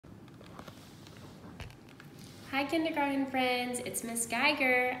Hi kindergarten friends, it's Miss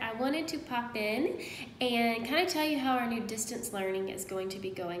Geiger. I wanted to pop in and kind of tell you how our new distance learning is going to be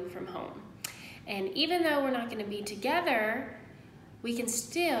going from home. And even though we're not going to be together, we can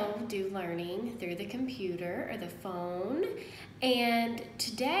still do learning through the computer or the phone. And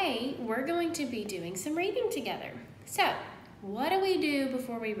today we're going to be doing some reading together. So, what do we do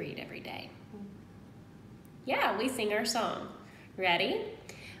before we read every day? Yeah, we sing our song. Ready?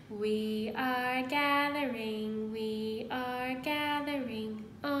 We are gathering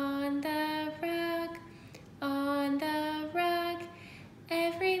on the rug.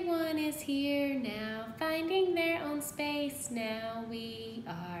 Everyone is here now, finding their own space now. We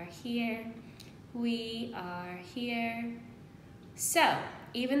are here. So,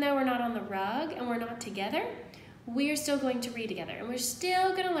 even though we're not on the rug and we're not together, we're still going to read together, and we're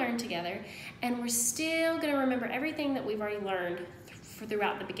still going to learn together, and we're still going to remember everything that we've already learned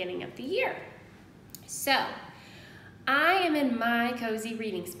throughout the beginning of the year. So, I am in my cozy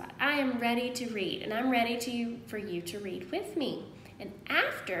reading spot. I am ready to read, and I'm ready for you to read with me. And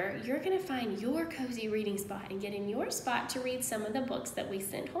after, you're going to find your cozy reading spot and get in your spot to read some of the books that we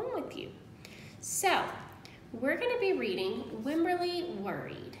sent home with you. So, we're going to be reading Wimberly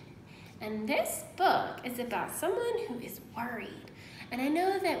Worried. And this book is about someone who is worried. And I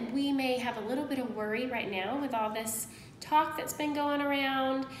know that we may have a little bit of worry right now with all this talk that's been going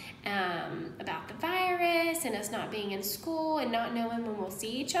around about the virus and us not being in school and not knowing when we'll see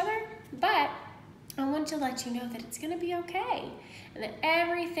each other. But I want to let you know that it's going to be okay, and that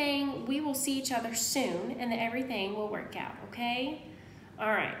we will see each other soon, and that everything will work out, okay? All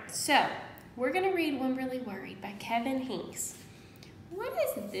right, so we're going to read Wimberly Worried by Kevin Hinks. What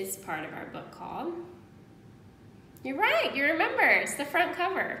is this part of our book called? You're right, you remember, it's the front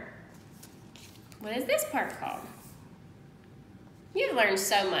cover. What is this part called? You've learned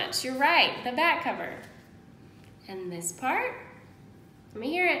so much. You're right, the back cover. And this part? Let me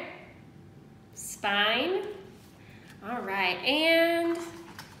hear it. Spine. All right, and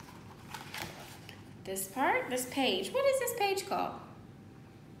this part, this page. What is this page called?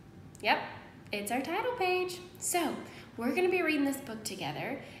 Yep, it's our title page. So, we're going to be reading this book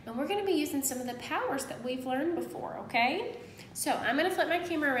together, and we're going to be using some of the powers that we've learned before, okay? So, I'm going to flip my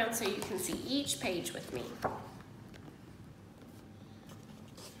camera around so you can see each page with me.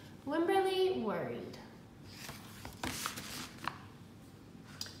 Wimberly Worried.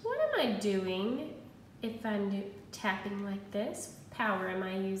 What am I doing if I'm tapping like this? Power am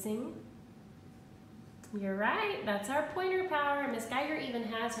I using? You're right, that's our pointer power. Miss Geiger even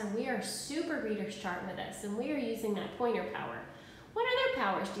has her We Are Super Readers chart with us, and we are using that pointer power. What other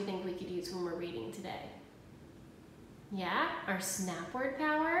powers do you think we could use when we're reading today? Yeah, our snap word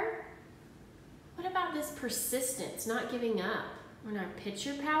power. What about this persistence, not giving up? And our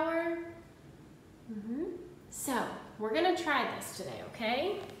picture power. So, we're going to try this today,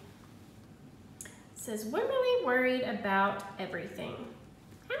 okay? It says, Wimberly worried about everything.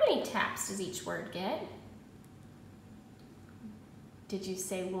 How many taps does each word get? Did you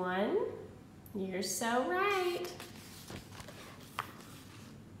say one? You're so right.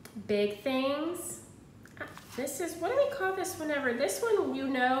 Big things. This is, what do we call this whenever? This one, you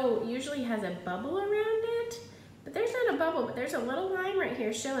know, usually has a bubble around it. But there's not a bubble, but there's a little line right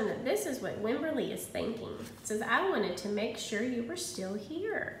here showing that this is what Wimberly is thinking. It says, I wanted to make sure you were still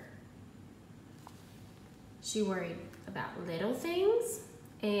here. She worried about little things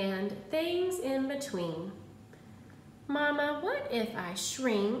and things in between. Mama, what if I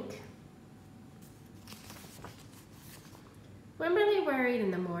shrink? Wimberly worried in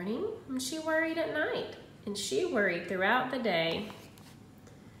the morning, and she worried at night, and she worried throughout the day.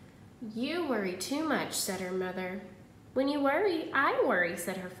 You worry too much, said her mother. When you worry, I worry,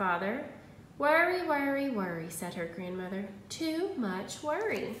 said her father. Worry, worry, worry, said her grandmother. Too much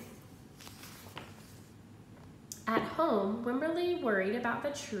worry. At home, Wimberly worried about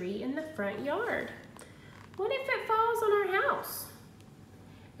the tree in the front yard. What if it falls on our house?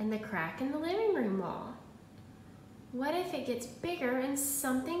 And the crack in the living room wall? What if it gets bigger and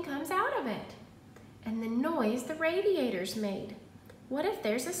something comes out of it? And the noise the radiators made? What if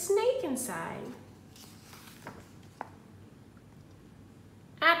there's a snake inside?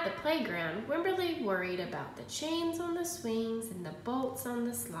 At the playground, Wimberly worried about the chains on the swings and the bolts on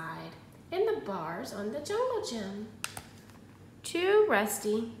the slide and the bars on the jungle gym. Too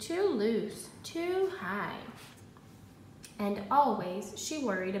rusty, too loose, too high. And always she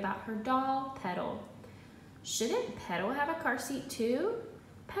worried about her doll, Petal. Shouldn't Petal have a car seat too?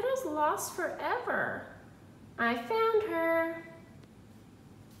 Petal's lost forever. I found her.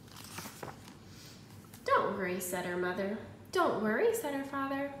 Don't worry, said her mother. Don't worry, said her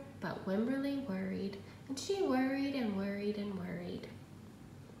father. But Wimberly worried, and she worried and worried and worried.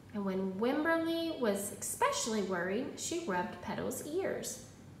 And when Wimberly was especially worried, she rubbed Petal's ears.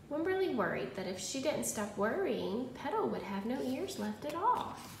 Wimberly worried that if she didn't stop worrying, Petal would have no ears left at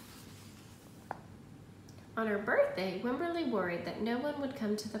all. On her birthday, Wimberly worried that no one would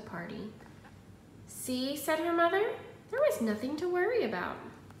come to the party. See, said her mother, there was nothing to worry about.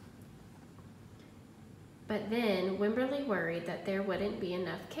 But then Wimberly worried that there wouldn't be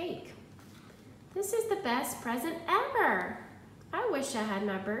enough cake. This is the best present ever. I wish I had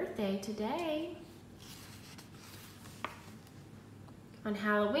my birthday today. On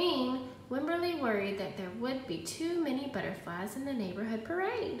Halloween, Wimberly worried that there would be too many butterflies in the neighborhood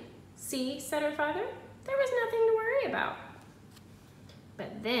parade. See, said her father, there was nothing to worry about.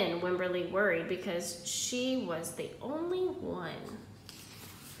 But then Wimberly worried because she was the only one.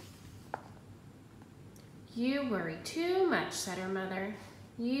 You worry too much, said her mother.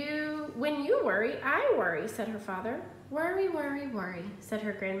 When you worry, I worry, said her father. Worry, worry, worry, said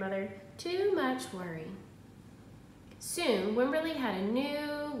her grandmother. Too much worry. Soon, Wimberly had a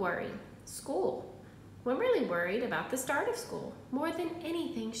new worry, school. Wimberly worried about the start of school, more than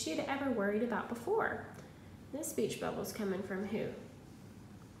anything she had ever worried about before. This speech bubble's coming from who?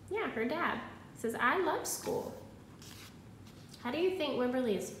 Yeah, her dad. Says, I love school. How do you think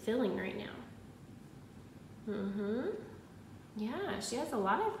Wimberly is feeling right now? Yeah, she has a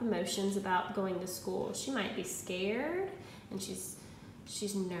lot of emotions about going to school. She might be scared, and she's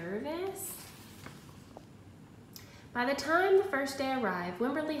nervous. By the time the first day arrived,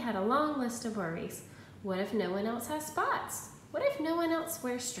 Wimberly had a long list of worries. What if no one else has spots? What if no one else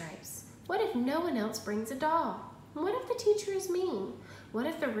wears stripes? What if no one else brings a doll? What if the teacher is mean? What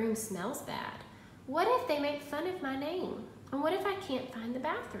if the room smells bad? What if they make fun of my name? And what if I can't find the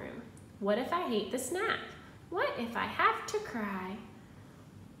bathroom? What if I hate the snack? What if I have to cry?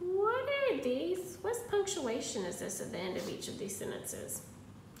 What are these? What punctuation is this at the end of each of these sentences?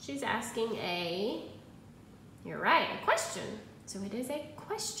 She's asking you're right, a question. So it is a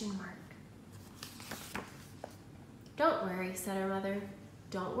question mark. Don't worry, said her mother.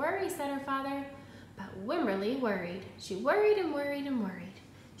 Don't worry, said her father. But Wimberly worried. She worried and worried and worried.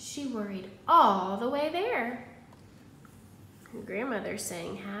 She worried all the way there. Her grandmother's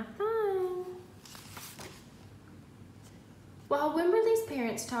saying, have fun. While Wimberly's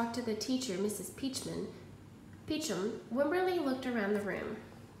parents talked to the teacher, Mrs. Peachum, Wimberly looked around the room.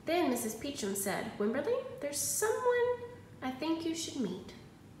 Then Mrs. Peachum said, Wimberly, there's someone I think you should meet.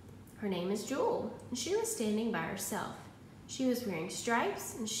 Her name is Jewel, and she was standing by herself. She was wearing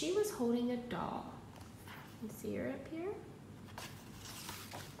stripes, and she was holding a doll. You see her up here?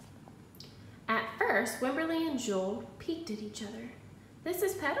 At first, Wimberly and Jewel peeked at each other. This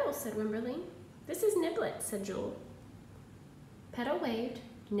is Petal, said Wimberly. This is Niblet, said Jewel. Petal waved.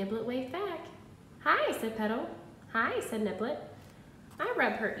 Niblet waved back. Hi, said Petal. Hi, said Niblet. I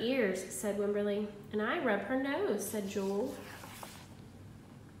rub her ears, said Wimberly. And I rub her nose, said Jewel.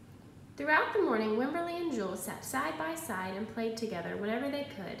 Throughout the morning, Wimberly and Jewel sat side by side and played together whenever they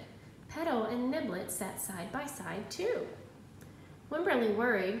could. Petal and Niblet sat side by side too. Wimberly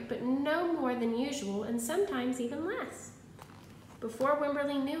worried, but no more than usual, and sometimes even less. Before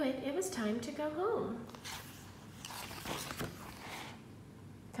Wimberly knew it, it was time to go home.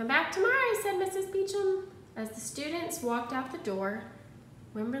 Come back tomorrow, said Mrs. Peachum. As the students walked out the door,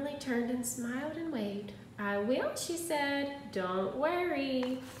 Wimberly turned and smiled and waved. I will, she said. Don't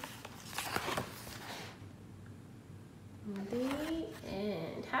worry. The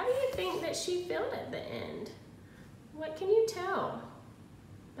end. How do you think that she felt at the end? What can you tell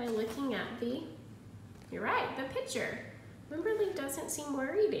by looking at you're right, the picture. Wimberly doesn't seem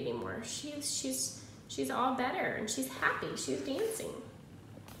worried anymore. She's all better and she's happy. She's dancing.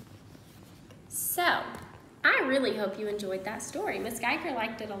 So, I really hope you enjoyed that story. Miss Geiger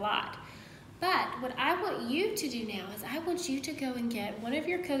liked it a lot. But what I want you to do now is I want you to go and get one of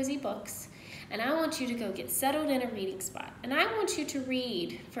your cozy books, and I want you to go get settled in a reading spot. And I want you to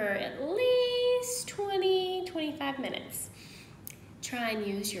read for at least 20, 25 minutes. Try and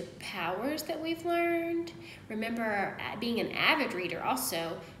use your powers that we've learned. Remember, being an avid reader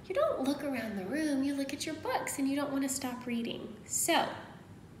also, you don't look around the room, you look at your books and you don't want to stop reading. So,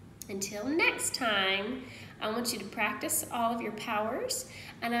 until next time, I want you to practice all of your powers,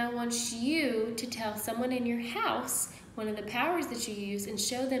 and I want you to tell someone in your house one of the powers that you use and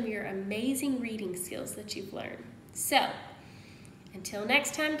show them your amazing reading skills that you've learned. So, until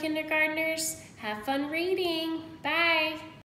next time, kindergartners, have fun reading. Bye.